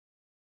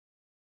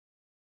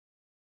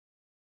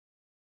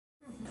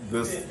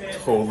this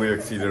totally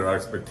exceeded our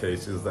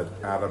expectations. That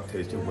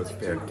adaptation was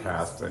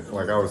fantastic.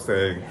 Like I was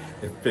saying,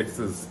 it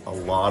fixes a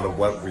lot of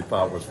what we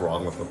thought was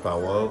wrong with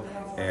Othello,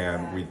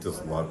 and we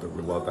just loved it.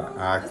 We loved the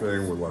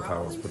acting, we loved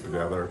how it was put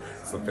together.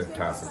 It's a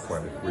fantastic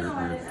play. We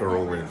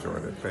thoroughly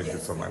enjoyed it. Thank you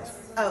so much.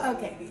 Oh,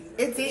 okay.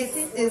 It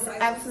is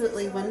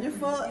absolutely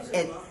wonderful.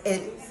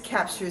 It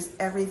captures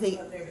everything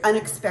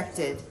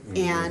unexpected,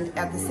 and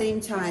at the same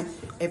time,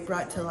 it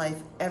brought to life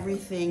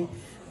everything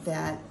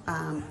that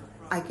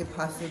I could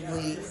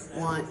possibly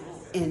want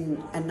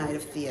in a night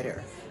of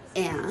theater.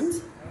 And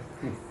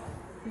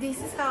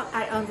this is how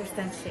I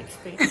understand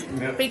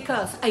Shakespeare,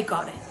 because I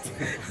got it.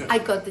 I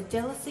got the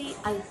jealousy,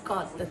 I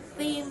got the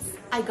themes,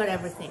 I got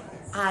everything.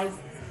 I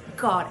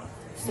got it.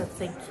 So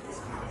thank you.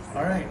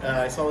 All right,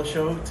 I saw the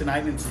show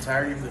tonight in its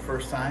entirety for the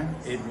first time.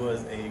 It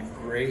was a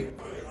great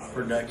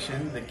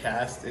production. The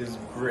cast is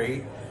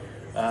great.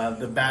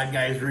 The bad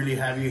guys really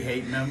have you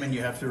hating them, and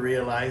you have to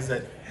realize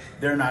that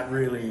they're not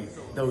really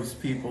those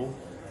people.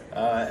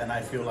 And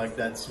I feel like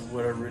that's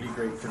what a really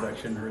great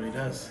production really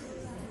does.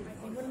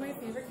 I think one of my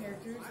favorite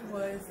characters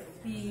was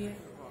the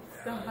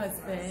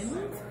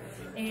husband,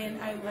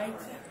 and I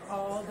liked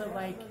all the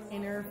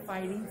inner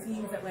fighting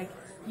scenes that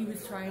he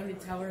was trying to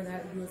tell her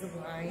that he was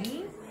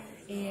lying.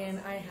 And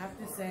I have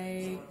to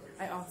say,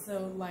 I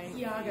also like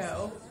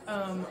Iago.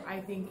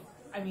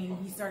 I mean,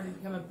 he started to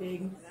become a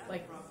big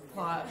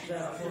plot of the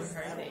whole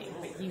entire thing,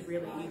 but he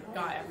really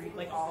got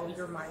all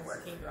your mind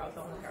working throughout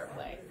the whole entire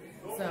play.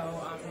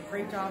 So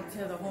great job to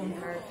the whole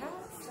entire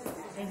cast,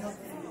 and hope